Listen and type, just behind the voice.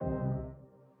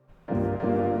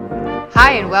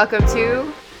Hi, and welcome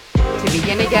to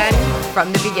Begin Again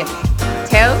from the Beginning.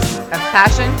 Tales of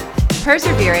passion,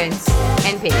 perseverance,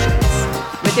 and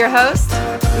patience. With your host,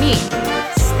 me,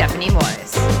 Stephanie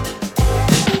Morris.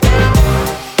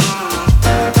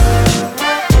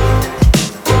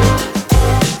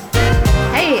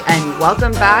 Hey, and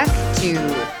welcome back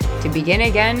to Begin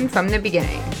Again from the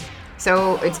Beginning.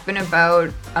 So it's been about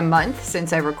a month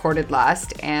since I recorded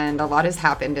last, and a lot has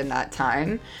happened in that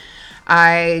time.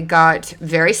 I got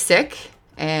very sick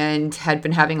and had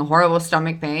been having horrible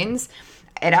stomach pains.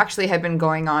 It actually had been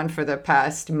going on for the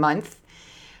past month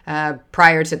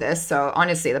prior to this. So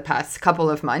honestly, the past couple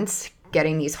of months,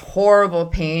 getting these horrible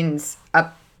pains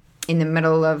up in the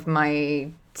middle of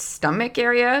my stomach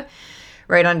area,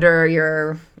 right under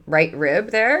your right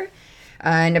rib there.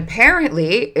 And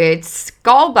apparently it's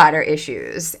gallbladder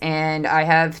issues. And I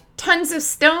have tons of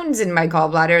stones in my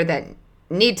gallbladder that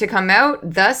need to come out.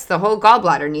 Thus, the whole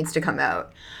gallbladder needs to come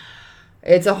out.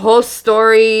 It's a whole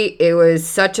story. It was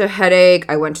such a headache.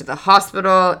 I went to the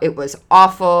hospital. It was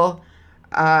awful.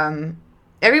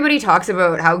 Everybody talks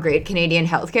about how great Canadian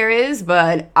healthcare is,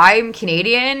 but I'm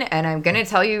Canadian, and I'm going to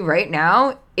tell you right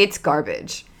now, it's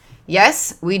garbage.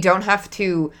 Yes, we don't have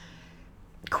to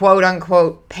quote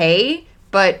unquote pay,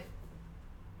 but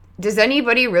does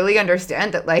anybody really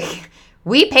understand that, like,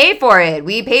 we pay for it?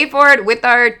 We pay for it with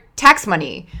our tax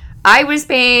money. I was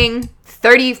paying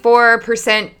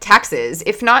 34% taxes,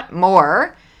 if not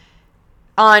more,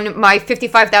 on my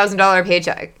 $55,000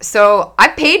 paycheck. So I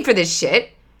paid for this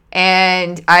shit,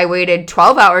 and I waited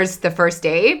 12 hours the first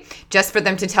day just for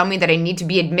them to tell me that I need to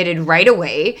be admitted right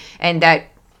away and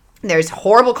that there's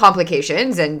horrible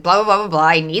complications and blah, blah, blah, blah, blah.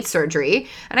 I need surgery.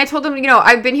 And I told them,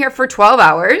 I've been here for 12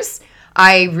 hours.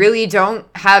 I really don't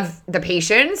have the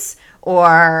patience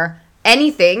or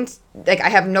anything. Like, I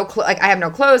have no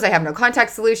clothes, I have no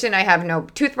contact solution, I have no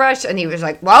toothbrush. And he was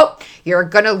like, well, you're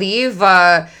gonna leave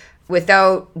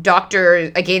without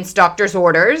against doctor's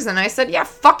orders. And I said, yeah,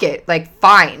 fuck it, like,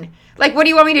 fine. Like, what do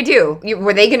you want me to do?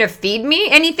 Were they gonna feed me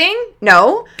anything?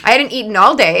 No, I hadn't eaten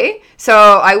all day,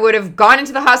 so I would have gone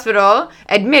into the hospital,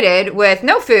 admitted with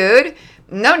no food,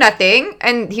 no nothing.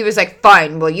 And he was like,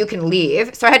 fine, well, you can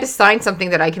leave. So I had to sign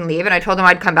something that I can leave, and I told him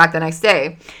I'd come back the next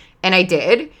day, and I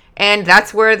did. And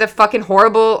that's where the fucking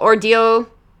horrible ordeal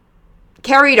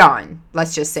carried on,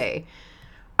 let's just say.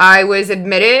 I was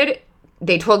admitted.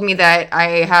 They told me that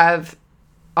I have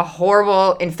a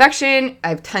horrible infection. I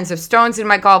have tons of stones in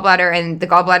my gallbladder, and the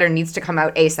gallbladder needs to come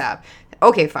out ASAP.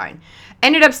 Okay, fine.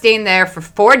 Ended up staying there for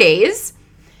 4 days.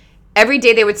 Every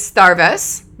day they would starve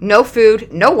us. No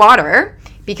food, no water,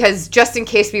 because just in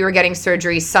case we were getting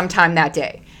surgery sometime that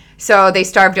day. So they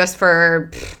starved us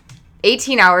for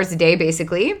 18 hours a day,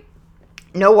 basically.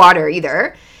 No water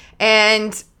either.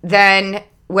 And then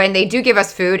when they do give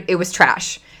us food, it was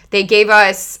trash. They gave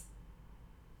us,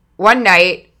 one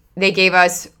night, they gave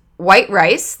us white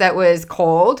rice that was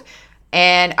cold,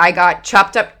 and I got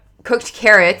chopped up cooked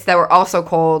carrots that were also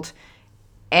cold,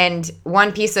 and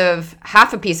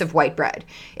half a piece of white bread.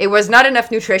 It was not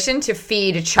enough nutrition to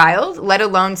feed a child, let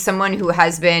alone someone who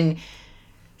has been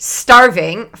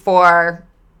starving for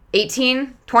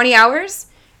 18, 20 hours.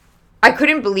 I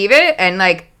couldn't believe it, and,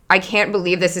 like, I can't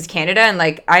believe this is Canada, and,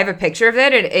 like, I have a picture of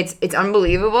it, and it's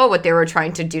unbelievable what they were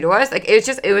trying to do to us. Like,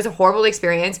 it was a horrible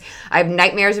experience. I have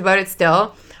nightmares about it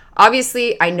still.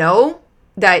 Obviously, I know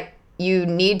that you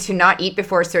need to not eat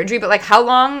before surgery, but, like, how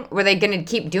long were they going to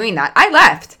keep doing that? I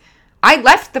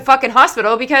left the fucking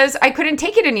hospital because I couldn't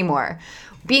take it anymore.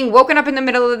 Being woken up in the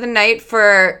middle of the night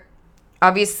for,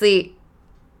 obviously,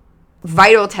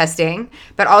 vital testing,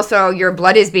 but also your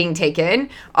blood is being taken.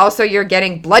 Also, you're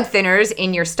getting blood thinners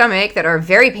in your stomach that are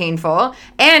very painful.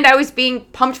 And I was being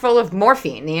pumped full of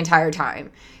morphine the entire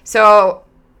time. So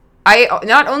I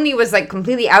not only was, like,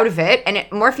 completely out of it, and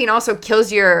morphine also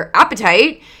kills your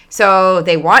appetite. So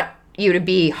they want you to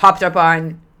be hopped up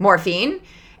on morphine.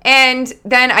 And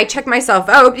then I checked myself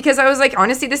out because I was like,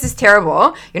 honestly, this is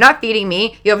terrible. You're not feeding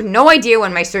me. You have no idea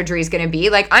when my surgery is going to be.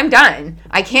 Like, I'm done.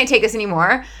 I can't take this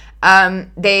anymore.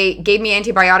 They gave me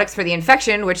antibiotics for the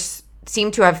infection, which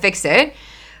seemed to have fixed it.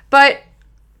 But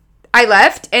I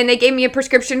left, and they gave me a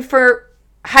prescription for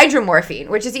hydromorphine,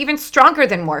 which is even stronger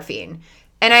than morphine.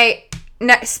 And I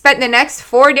spent the next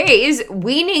 4 days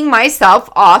weaning myself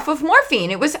off of morphine.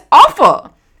 It was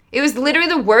awful. It was literally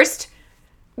the worst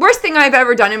thing I've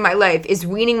ever done in my life, is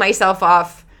weaning myself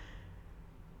off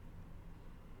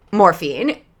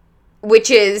morphine, which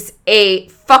is a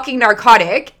fucking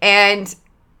narcotic, and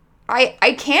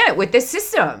I can't with this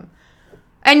system.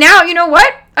 And now, you know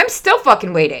what? I'm still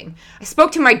fucking waiting. I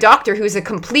spoke to my doctor, who's a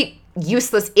complete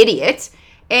useless idiot,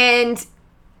 and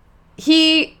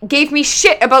he gave me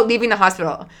shit about leaving the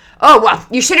hospital. Oh, well,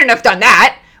 you shouldn't have done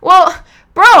that. Well,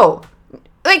 bro,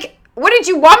 like, what did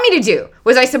you want me to do?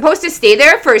 Was I supposed to stay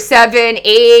there for 7,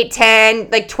 8, 10,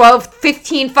 like 12,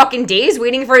 15 fucking days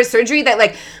waiting for a surgery that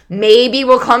like maybe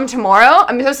will come tomorrow?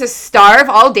 I'm supposed to starve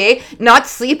all day, not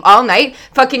sleep all night,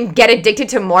 fucking get addicted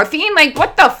to morphine? Like,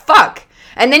 what the fuck?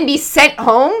 And then be sent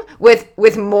home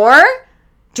with more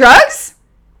drugs?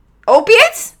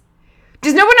 Opiates?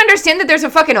 Does no one understand that there's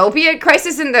a fucking opiate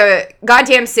crisis in the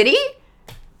goddamn city?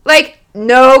 Like,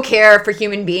 no care for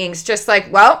human beings. Just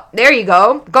like, well, there you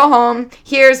go. Go home.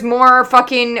 Here's more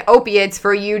fucking opiates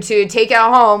for you to take at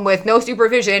home with no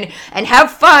supervision and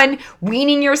have fun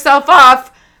weaning yourself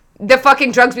off the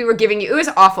fucking drugs we were giving you. It was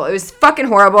awful. It was fucking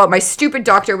horrible. My stupid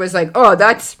doctor was like, oh,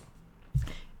 that's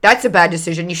a bad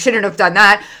decision. You shouldn't have done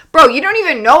that. Bro, you don't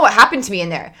even know what happened to me in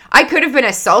there. I could have been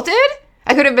assaulted.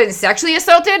 I could have been sexually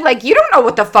assaulted. Like, you don't know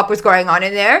what the fuck was going on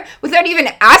in there without even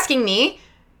asking me.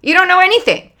 You don't know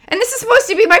anything. And this is supposed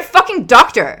to be my fucking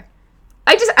doctor.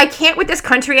 I can't with this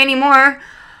country anymore.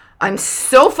 I'm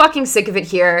so fucking sick of it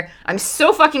here. I'm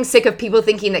so fucking sick of people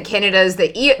thinking that Canada is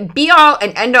the be-all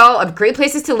and end-all of great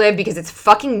places to live, because it's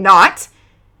fucking not.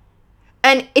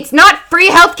 And it's not free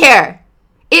healthcare.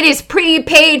 It is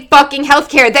prepaid fucking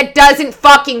healthcare that doesn't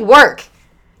fucking work.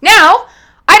 Now,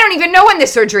 I don't even know when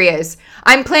this surgery is.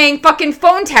 I'm playing fucking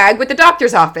phone tag with the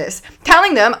doctor's office,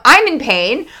 telling them I'm in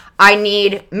pain. I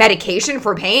need medication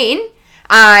for pain.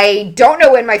 I don't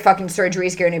know when my fucking surgery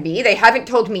is going to be. They haven't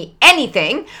told me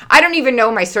anything. I don't even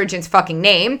know my surgeon's fucking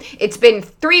name. It's been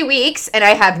 3 weeks and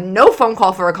I have no phone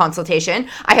call for a consultation.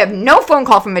 I have no phone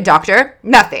call from a doctor.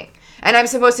 Nothing. And I'm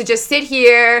supposed to just sit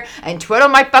here and twiddle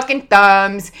my fucking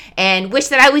thumbs and wish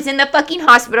that I was in the fucking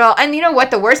hospital. And you know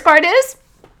what the worst part is?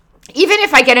 Even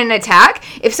if I get an attack,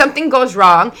 if something goes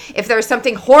wrong, if there's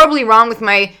something horribly wrong with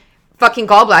my fucking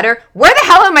gallbladder, where the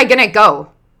hell am I gonna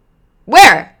go?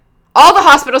 Where? All the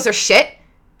hospitals are shit.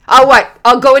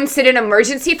 I'll go and sit in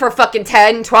emergency for fucking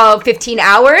 10, 12, 15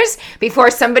 hours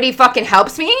before somebody fucking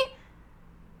helps me?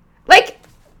 Like,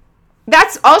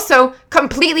 that's also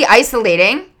completely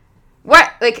isolating.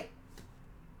 What? Like,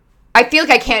 I feel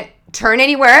like I can't turn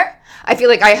anywhere. I feel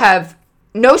like I have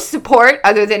no support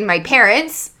other than my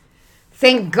parents.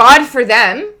 Thank God for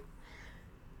them.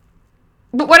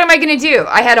 But what am I going to do?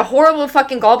 I had a horrible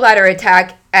fucking gallbladder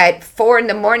attack at 4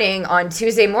 a.m. on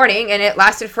Tuesday morning, and it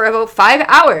lasted for about 5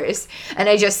 hours. And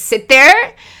I just sit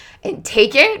there and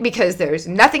take it because there's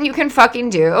nothing you can fucking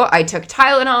do. I took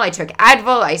Tylenol, I took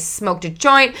Advil, I smoked a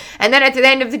joint, and then at the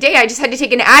end of the day, I just had to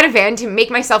take an Ativan to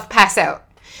make myself pass out.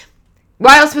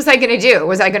 What else was I going to do?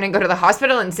 Was I going to go to the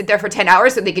hospital and sit there for 10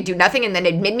 hours so they could do nothing and then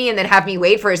admit me and then have me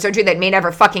wait for a surgery that may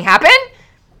never fucking happen?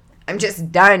 I'm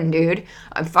just done, dude.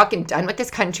 I'm fucking done with this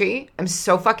country. I'm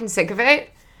so fucking sick of it.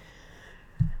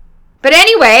 But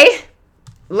anyway,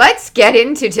 let's get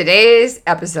into today's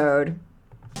episode.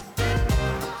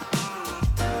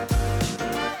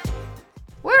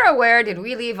 Where did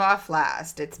we leave off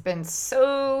last? It's been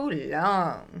so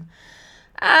long.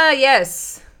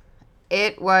 Yes.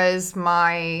 It was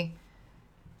my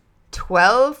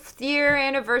 12th year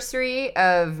anniversary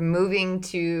of moving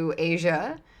to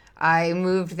Asia. I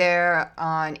moved there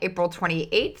on April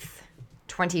 28th,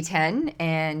 2010.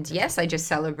 And yes, I just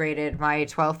celebrated my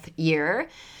 12th year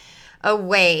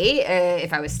away.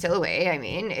 If I was still away, I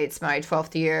mean, it's my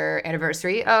 12th year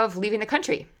anniversary of leaving the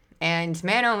country. And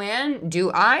man, oh man,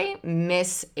 do I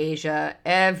miss Asia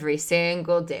every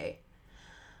single day.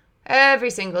 Every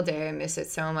single day I miss it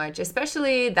so much,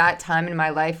 especially that time in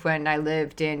my life when I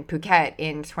lived in Phuket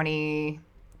in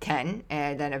 2010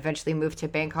 and then eventually moved to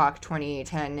Bangkok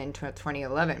 2010 and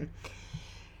 2011.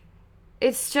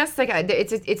 It's just like,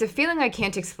 it's a feeling I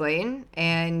can't explain,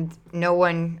 and no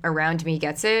one around me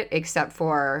gets it except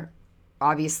for,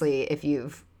 obviously, if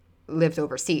you've lived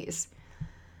overseas.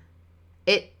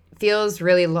 It feels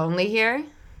really lonely here.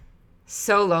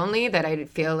 So lonely that I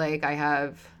feel like I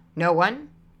have no one.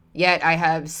 Yet I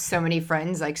have so many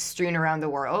friends like strewn around the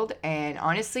world, and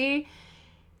honestly,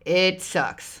 it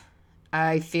sucks.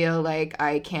 I feel like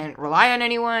I can't rely on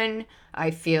anyone.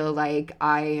 I feel like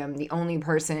I am the only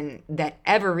person that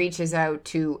ever reaches out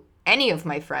to any of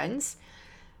my friends.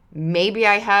 Maybe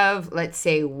I have, let's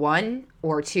say, 1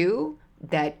 or 2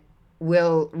 that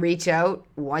will reach out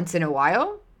once in a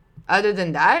while. Other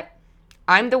than that,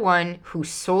 I'm the one who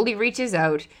solely reaches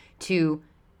out to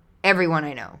everyone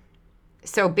I know.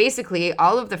 So basically,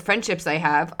 all of the friendships I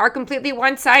have are completely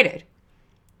one-sided.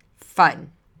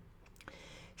 Fun.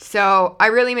 So I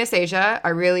really miss Asia. I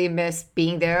really miss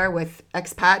being there with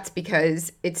expats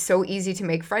because it's so easy to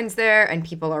make friends there and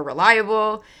people are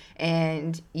reliable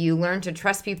and you learn to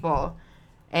trust people.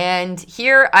 And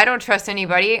here, I don't trust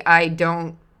anybody. I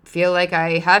don't feel like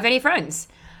I have any friends.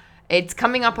 It's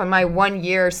coming up on my 1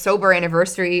 year sober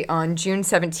anniversary on June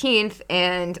 17th,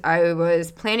 and I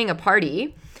was planning a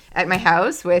party at my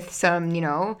house with some,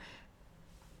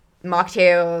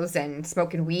 mocktails and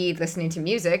smoking weed, listening to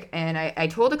music, and I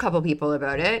told a couple people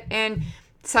about it, and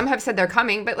some have said they're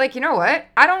coming, but like, you know what?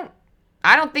 I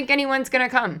don't think anyone's gonna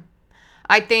come.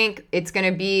 I think it's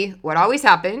gonna be what always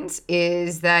happens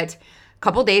is that a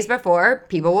couple days before,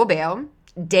 people will bail.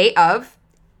 Day of,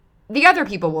 the other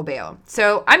people will bail.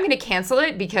 So I'm gonna cancel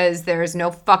it because there's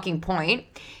no fucking point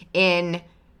in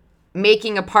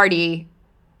making a party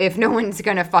if no one's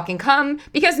gonna fucking come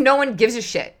because no one gives a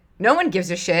shit. No one gives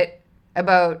a shit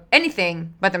about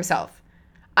anything but themselves.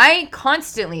 I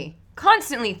constantly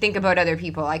think about other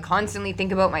people. I constantly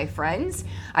think about my friends.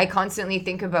 I constantly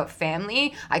think about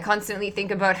family. I constantly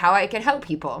think about how I can help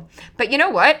people. But you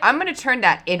know what? I'm going to turn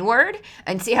that inward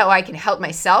and see how I can help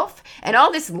myself. And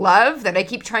all this love that I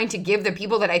keep trying to give the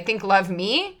people that I think love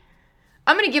me,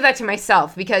 I'm going to give that to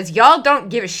myself because y'all don't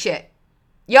give a shit.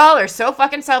 Y'all are so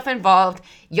fucking self-involved.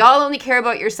 Y'all only care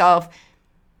about yourself.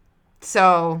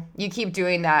 So you keep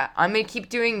doing that. I'm going to keep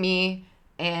doing me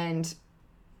and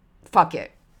fuck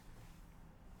it.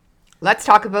 Let's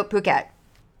talk about Phuket.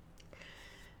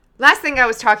 Last thing I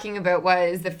was talking about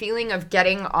was the feeling of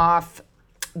getting off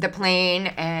the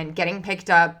plane and getting picked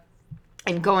up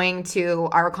and going to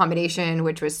our accommodation,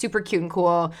 which was super cute and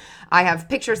cool. I have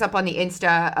pictures up on the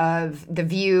Insta of the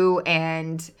view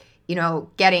and,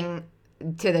 getting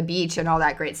to the beach and all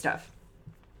that great stuff.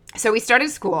 So we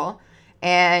started school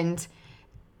and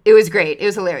it was great. It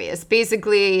was hilarious.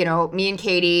 Basically, me and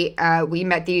Katie, we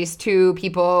met these two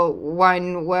people.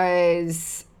 One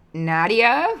was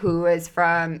Nadia, who was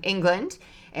from England,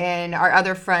 and our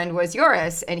other friend was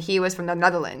Joris, and he was from the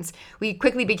Netherlands. We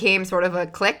quickly became sort of a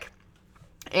clique,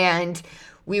 and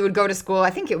we would go to school.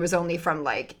 I think it was only from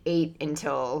like 8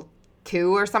 until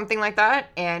 2 or something like that,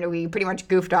 and we pretty much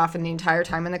goofed off in the entire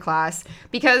time in the class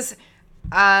because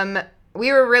we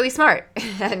were really smart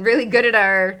and really good at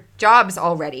our jobs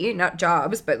already. Not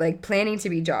jobs, but like planning to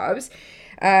be jobs.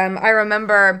 I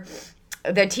remember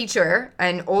the teacher,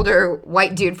 an older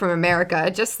white dude from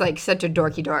America, just like such a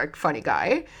dorky dork, funny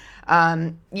guy.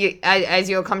 As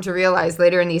you'll come to realize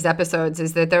later in these episodes,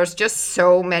 is that there's just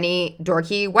so many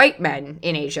dorky white men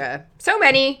in Asia. So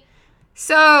many.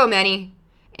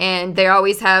 And they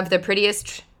always have the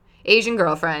prettiest Asian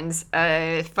girlfriends.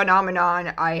 A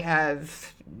phenomenon I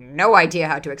have no idea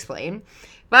how to explain,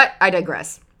 but I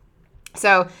digress.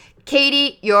 So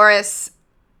Katie, Joris,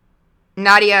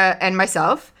 Nadia, and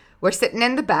myself were sitting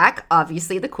in the back,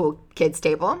 obviously the cool kids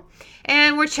table,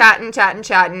 and we're chatting.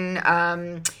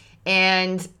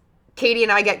 And Katie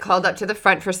and I get called up to the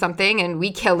front for something, and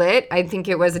we kill it. I think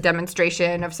it was a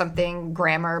demonstration of something,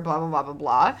 grammar, blah, blah, blah, blah,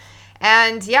 blah.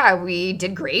 And yeah, we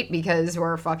did great because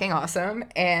we're fucking awesome.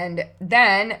 And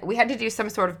then we had to do some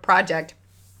sort of project.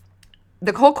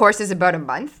 The whole course is about a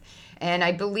month, and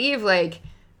I believe like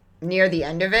near the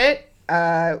end of it,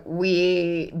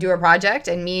 we do a project,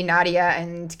 and me, Nadia,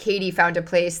 and Katie found a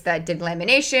place that did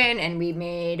lamination, and we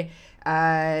made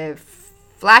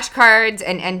flashcards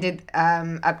and ended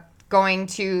up going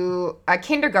to a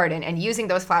kindergarten and using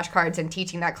those flashcards and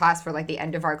teaching that class for like the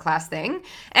end of our class thing.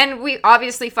 And we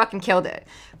obviously fucking killed it.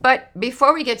 But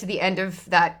before we get to the end of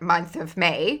that month of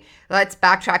May, let's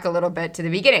backtrack a little bit to the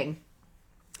beginning.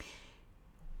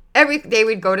 Every day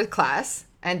we'd go to class,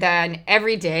 and then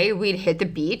every day we'd hit the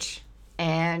beach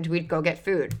and we'd go get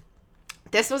food.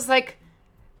 This was like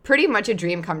pretty much a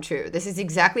dream come true. This is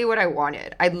exactly what I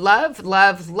wanted. I love,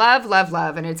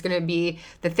 and it's going to be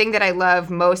the thing that I love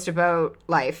most about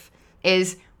life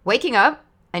is waking up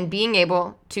and being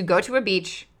able to go to a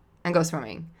beach and go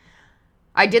swimming.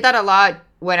 I did that a lot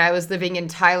when I was living in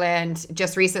Thailand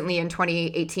just recently in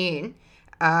 2018.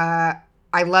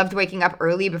 I loved waking up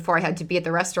early before I had to be at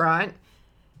the restaurant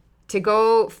to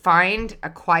go find a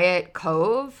quiet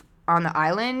cove on the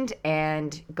island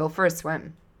and go for a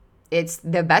swim. It's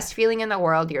the best feeling in the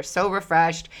world. You're so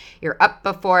refreshed. You're up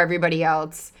before everybody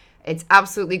else. It's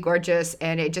absolutely gorgeous,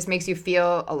 and it just makes you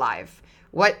feel alive.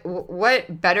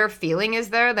 What better feeling is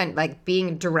there than like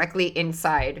being directly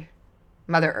inside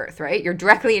Mother Earth, right? You're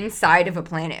directly inside of a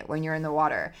planet when you're in the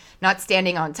water. Not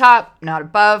standing on top, not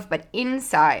above, but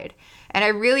inside. And I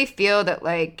really feel that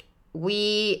like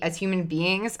we as human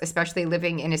beings, especially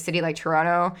living in a city like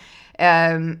Toronto,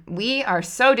 we are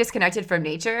so disconnected from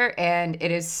nature, and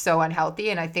it is so unhealthy.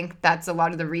 And I think that's a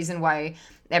lot of the reason why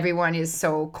everyone is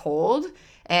so cold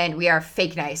and we are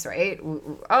fake nice, right?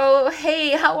 Oh,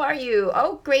 hey, how are you?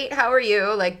 Oh, great, how are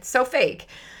you? Like, so fake.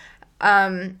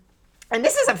 And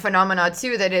this is a phenomenon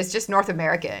too that is just North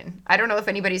American. I don't know if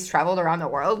anybody's traveled around the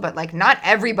world, but like not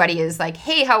everybody is like,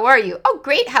 hey, how are you? Oh,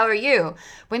 great, how are you?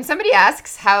 When somebody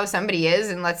asks how somebody is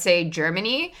in, let's say,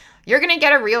 Germany, you're going to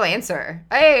get a real answer.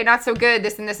 Hey, not so good,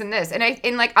 this and this and this. And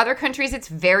in like other countries, it's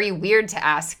very weird to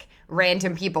ask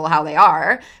random people how they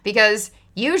are, because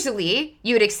usually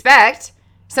you would expect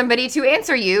somebody to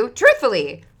answer you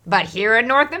truthfully. But here in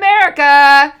North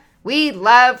America, we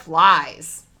love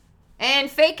lies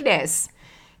and fakeness.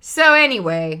 So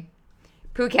anyway,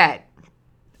 Phuket.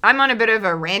 I'm on a bit of a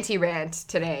ranty rant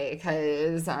today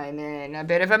because I'm in a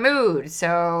bit of a mood.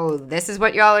 So this is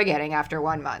what y'all are getting after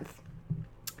 1 month.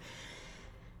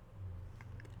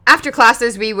 After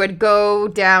classes, we would go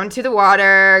down to the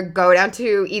water, go down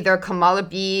to either Kamala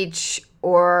Beach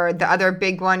or the other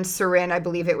big one, Surin, I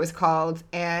believe it was called,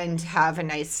 and have a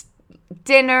nice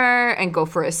dinner and go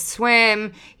for a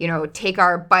swim, take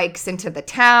our bikes into the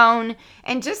town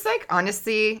and just like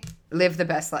honestly live the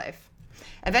best life.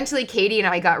 Eventually, Katie and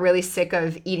I got really sick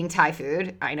of eating Thai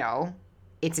food. I know,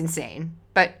 it's insane,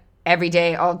 but every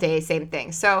day, all day, same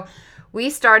thing. So we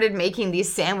started making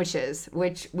these sandwiches,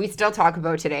 which we still talk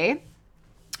about today,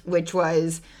 which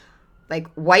was like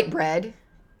white bread,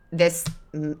 this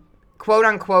quote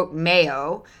unquote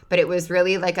mayo, but it was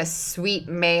really like a sweet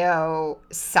mayo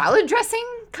salad dressing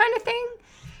kind of thing,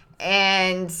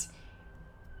 and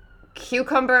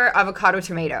cucumber, avocado,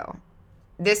 tomato.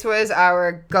 This was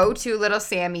our go-to little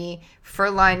Sammy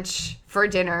for lunch, for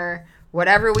dinner,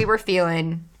 whatever we were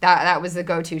feeling. That was the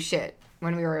go-to shit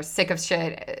when we were sick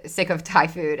of Thai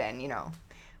food and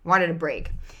wanted a break.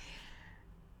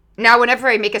 Now, whenever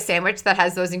I make a sandwich that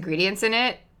has those ingredients in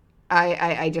it,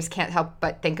 I just can't help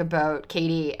but think about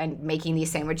Katie and making these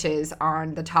sandwiches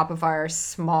on the top of our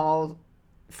small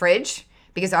fridge,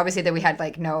 because obviously that we had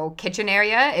like no kitchen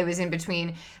area. It was in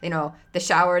between, the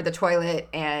shower, the toilet,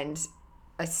 and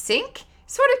a sink,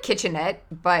 sort of kitchenette.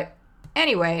 But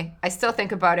anyway, I still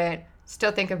think about it,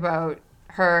 still think about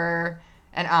her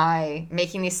and I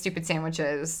making these stupid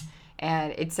sandwiches,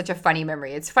 and it's such a funny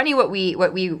memory. It's funny what we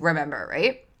remember,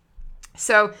 right?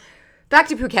 So back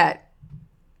to Phuket.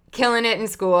 Killing it in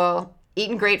school,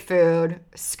 eating great food,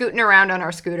 scooting around on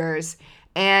our scooters.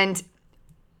 And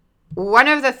one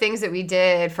of the things that we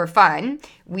did for fun,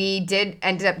 we did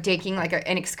end up taking like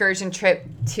an excursion trip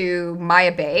to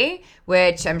Maya Bay,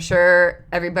 which I'm sure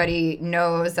everybody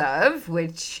knows of,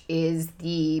 which is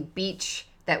the beach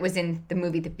that was in the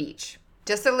movie The Beach.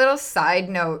 Just a little side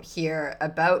note here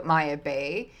about Maya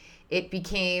Bay. It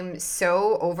became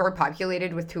so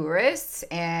overpopulated with tourists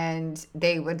and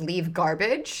they would leave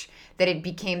garbage that it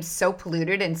became so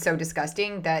polluted and so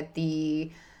disgusting that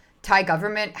the Thai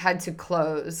government had to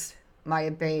close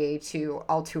Maya Bay to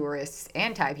all tourists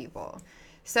and Thai people.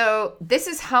 So this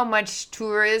is how much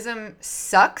tourism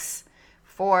sucks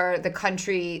for the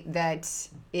country that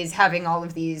is having all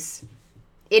of these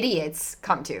idiots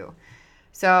come to.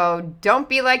 So don't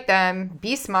be like them,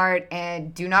 be smart,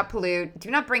 and do not pollute.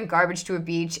 Do not bring garbage to a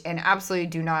beach, and absolutely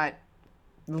do not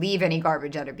leave any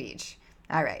garbage at a beach.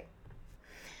 All right.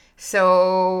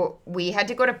 So we had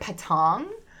to go to Patong,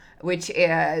 which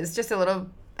is just an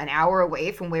hour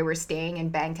away from where we're staying in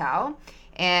Bangkok.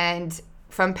 And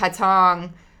from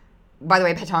Patong, by the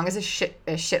way, Patong is a shit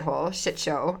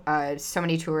show. So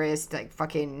many tourists, like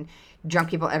fucking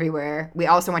drunk people everywhere. We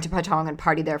also went to Patong and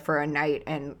partied there for a night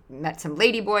and met some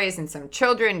ladyboys and some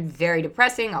children. Very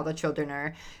depressing. All the children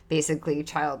are basically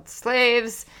child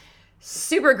slaves.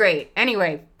 Super great.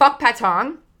 Anyway, fuck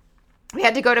Patong. We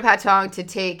had to go to Patong to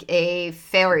take a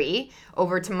ferry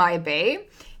over to Maya Bay.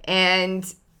 And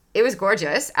it was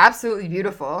gorgeous. Absolutely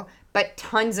beautiful. But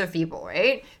tons of people,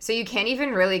 right? So you can't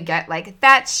even really get like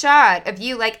that shot of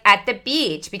you like at the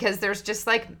beach because there's just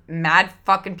like mad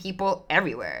fucking people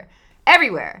everywhere.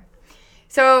 Everywhere.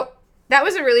 So that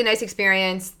was a really nice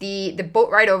experience. The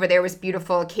boat ride over there was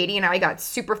beautiful. Katie and I got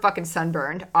super fucking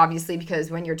sunburned, obviously,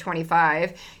 because when you're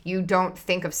 25, you don't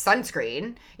think of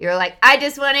sunscreen. You're like, I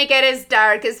just want to get as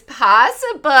dark as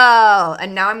possible.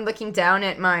 And now I'm looking down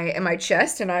at my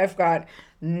chest and I've got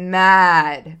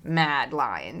mad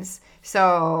lines.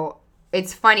 So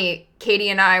it's funny. Katie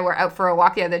and I were out for a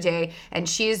walk the other day and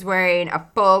she's wearing a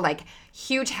full like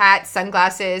huge hat,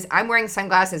 sunglasses. I'm wearing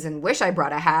sunglasses and wish I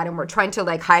brought a hat, and we're trying to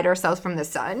like hide ourselves from the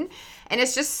sun. And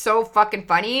it's just so fucking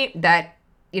funny that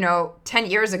 10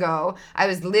 years ago, I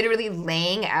was literally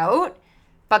laying out,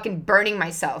 fucking burning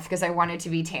myself because I wanted to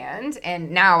be tanned.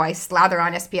 And now I slather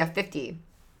on SPF 50.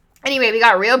 Anyway, we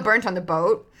got real burnt on the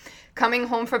boat. Coming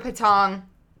home from Patong,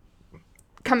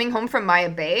 coming home from Maya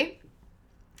Bay.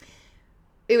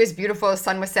 It was beautiful. The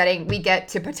sun was setting. We get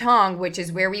to Patong, which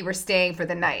is where we were staying for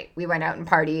the night. We went out and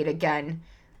partied again.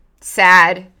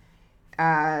 Sad.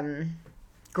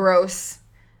 Gross.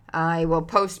 I will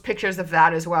post pictures of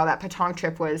that as well. That Patong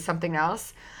trip was something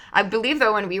else. I believe,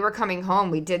 though, when we were coming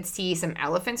home, we did see some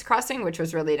elephants crossing, which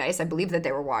was really nice. I believe that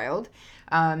they were wild.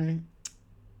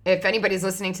 If anybody's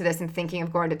listening to this and thinking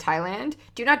of going to Thailand,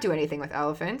 do not do anything with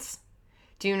elephants.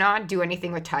 Do not do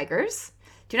anything with tigers.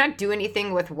 Do not do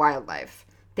anything with wildlife.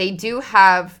 They do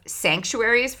have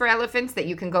sanctuaries for elephants that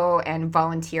you can go and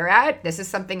volunteer at. This is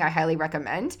something I highly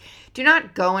recommend. Do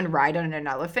not go and ride on an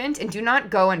elephant, and do not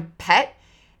go and pet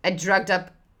a drugged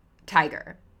up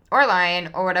tiger or lion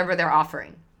or whatever they're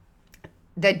offering.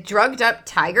 The drugged up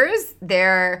tigers,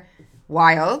 they're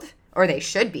wild, or they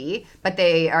should be, but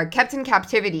they are kept in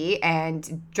captivity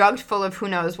and drugged full of who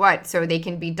knows what so they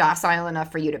can be docile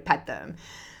enough for you to pet them.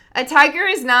 A tiger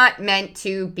is not meant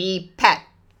to be pet.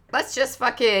 Let's just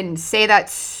fucking say that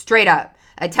straight up.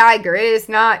 A tiger is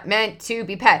not meant to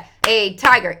be pet. A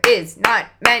tiger is not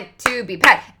meant to be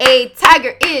pet. A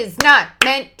tiger is not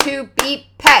meant to be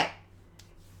pet.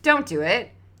 Don't do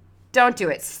it. Don't do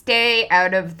it. Stay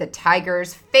out of the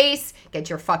tiger's face. Get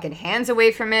your fucking hands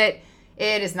away from it.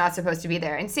 It is not supposed to be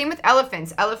there. And same with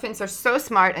elephants. Elephants are so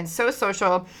smart and so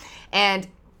social, and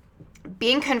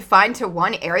being confined to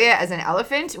one area as an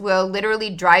elephant will literally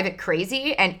drive it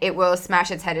crazy, and it will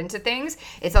smash its head into things.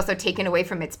 It's also taken away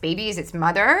from its babies, its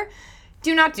mother.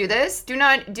 Do not do this. Do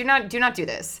not do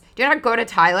this. Do not go to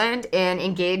Thailand and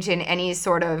engage in any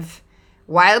sort of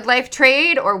wildlife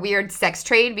trade or weird sex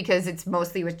trade, because it's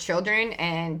mostly with children,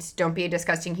 and don't be a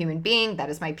disgusting human being. That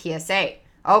is my PSA.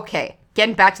 Okay,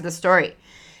 getting back to the story.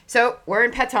 So we're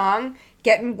in Patong,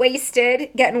 getting wasted,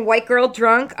 getting white girl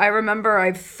drunk. I remember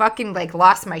I fucking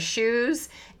lost my shoes,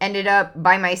 ended up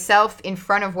by myself in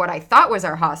front of what I thought was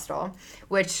our hostel,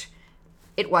 which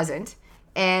it wasn't.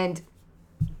 And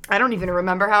I don't even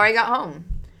remember how I got home.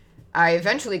 I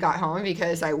eventually got home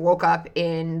because I woke up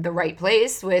in the right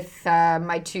place with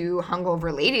my two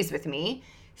hungover ladies with me.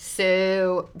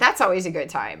 So that's always a good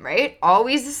time, right?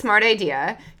 Always a smart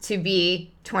idea to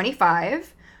be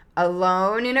 25,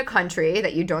 alone in a country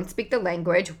that you don't speak the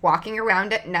language, walking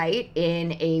around at night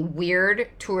in a weird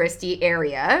touristy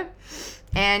area,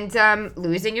 and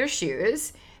losing your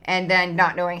shoes, and then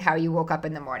not knowing how you woke up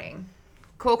in the morning.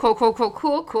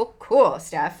 Cool,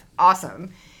 Steph.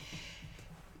 Awesome.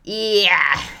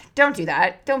 Yeah, don't do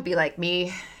that. Don't be like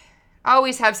me.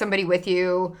 Always have somebody with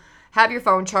you. Have your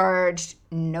phone charged.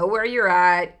 Know where you're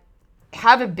at.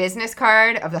 Have a business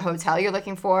card of the hotel you're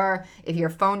looking for. If your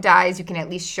phone dies, you can at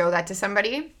least show that to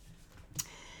somebody.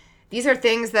 These are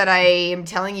things that I am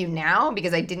telling you now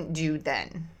because I didn't do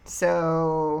then.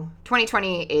 So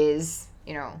 2020 is,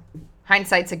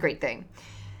 hindsight's a great thing.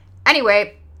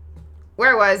 Anyway,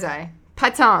 where was I?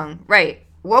 Patong, right.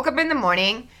 Woke up in the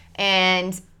morning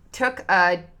and took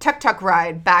a tuk-tuk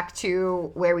ride back to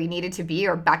where we needed to be,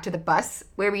 or back to the bus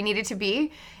where we needed to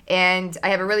be. And I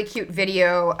have a really cute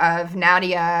video of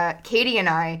Nadia, Katie, and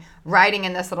I riding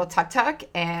in this little tuk-tuk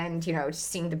and, just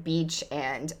seeing the beach.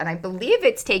 And I believe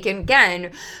it's taken,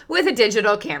 again, with a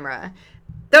digital camera.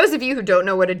 Those of you who don't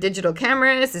know what a digital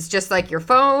camera is, it's just like your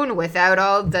phone without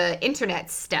all the internet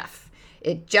stuff.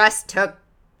 It just took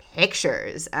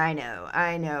pictures. I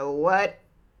know.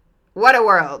 What a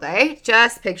world, eh?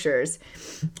 Just pictures.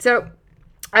 So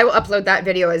I will upload that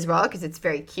video as well because it's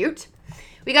very cute.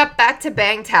 We got back to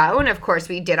Bangtao. Of course,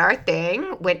 we did our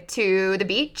thing. Went to the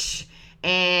beach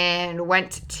and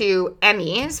went to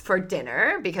Emmy's for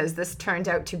dinner because this turned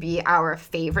out to be our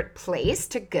favorite place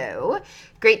to go.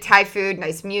 Great Thai food,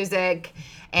 nice music.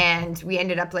 And we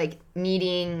ended up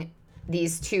meeting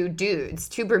these two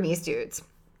Burmese dudes.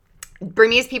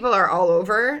 Burmese people are all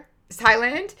over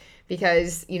Thailand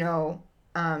because,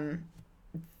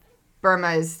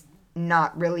 Burma is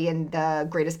not really in the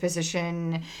greatest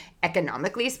position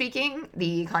economically speaking.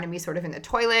 The economy is sort of in the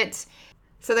toilet.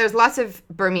 So there's lots of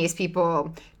Burmese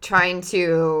people trying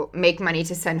to make money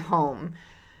to send home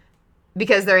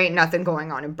because there ain't nothing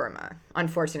going on in Burma,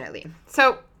 unfortunately.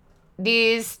 So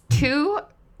these two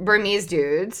Burmese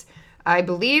dudes, I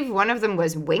believe one of them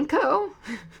was Winko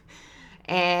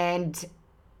and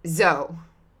Zoe.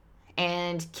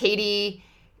 And Katie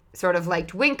sort of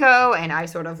liked Winko, and I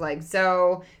sort of liked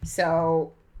Zoe.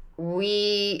 So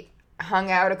we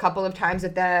hung out a couple of times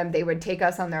with them. They would take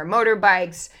us on their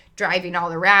motorbikes, driving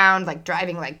all around, like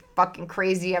driving like fucking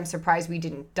crazy. I'm surprised we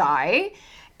didn't die.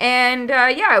 And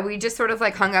we just sort of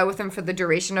like hung out with them for the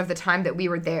duration of the time that we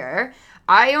were there.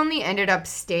 I only ended up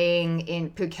staying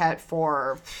in Phuket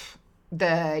for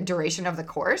the duration of the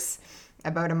course,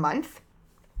 about a month.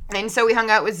 And so we hung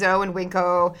out with Zoe and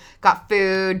Winko, got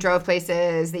food, drove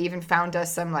places. They even found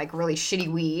us some like really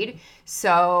shitty weed.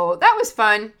 So that was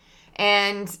fun.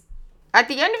 And at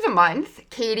the end of the month,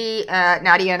 Katie,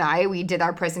 Nadia, and we did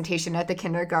our presentation at the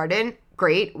kindergarten.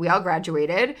 Great. We all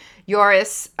graduated.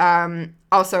 Joris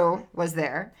also was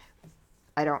there.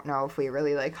 I don't know if we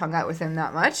really like hung out with him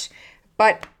that much,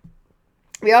 but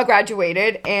we all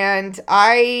graduated, and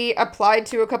I applied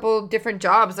to a couple different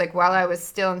jobs. Like while I was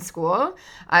still in school,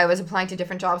 I was applying to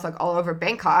different jobs like all over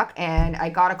Bangkok, and I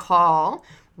got a call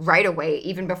right away,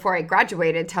 even before I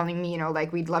graduated, telling me,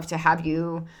 like, we'd love to have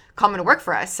you come and work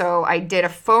for us. So I did a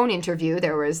phone interview.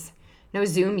 There was no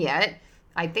Zoom yet.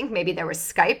 I think maybe there was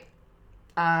Skype,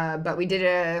 but we did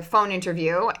a phone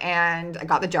interview, and I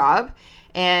got the job.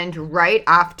 And right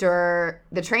after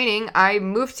the training, I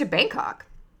moved to Bangkok.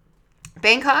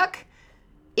 Bangkok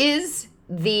is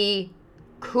the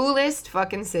coolest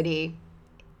fucking city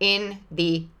in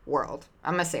the world.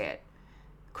 I'm gonna say it.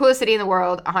 Coolest city in the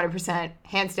world, 100%,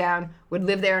 hands down. Would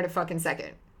live there in a fucking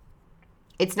second.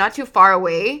 It's not too far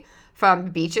away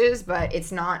from beaches, but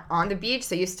it's not on the beach,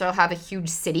 so you still have a huge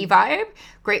city vibe.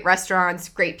 Great restaurants,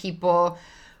 great people,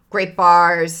 great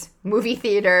bars, movie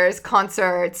theaters,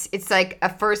 concerts. It's like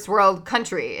a first world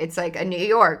country. It's like a New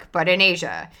York, but in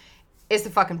Asia. It's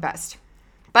the fucking best.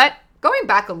 But going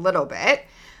back a little bit,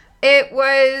 it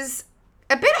was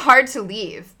a bit hard to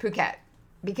leave Phuket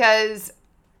because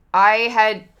I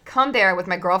had come there with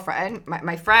my girlfriend,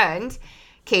 my friend,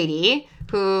 Katie,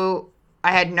 who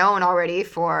I had known already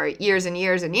for years and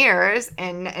years and years.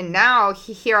 And now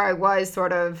here I was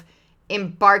sort of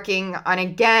embarking on,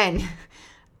 again,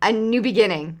 a new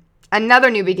beginning, another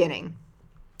new beginning.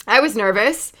 I was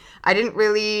nervous. I didn't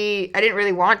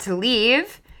really want to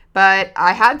leave, but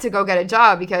I had to go get a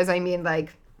job because, I mean,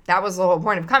 like, that was the whole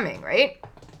point of coming, right?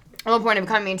 The whole point of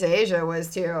coming to Asia was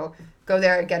to go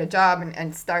there and get a job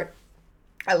and start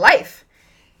a life.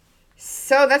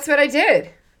 So that's what I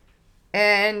did.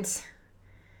 And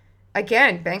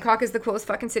again, Bangkok is the coolest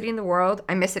fucking city in the world.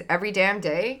 I miss it every damn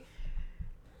day.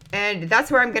 And that's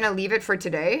where I'm going to leave it for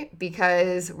today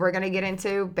because we're going to get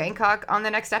into Bangkok on the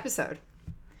next episode.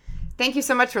 Thank you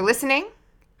so much for listening.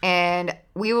 And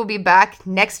we will be back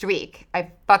next week.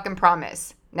 I fucking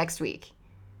promise. Next week.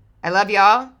 I love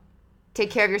y'all.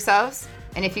 Take care of yourselves.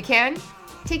 And if you can,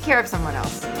 take care of someone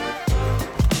else.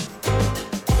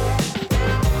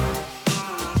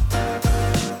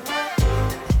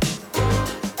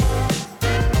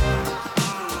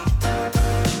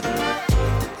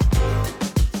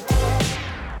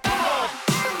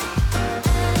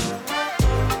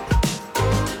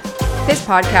 This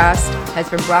podcast has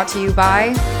been brought to you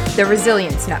by the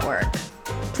Resilience Network.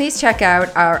 Please check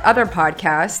out our other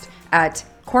podcast at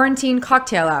Quarantine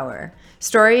Cocktail Hour.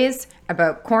 Stories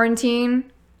about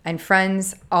quarantine and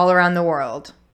friends all around the world.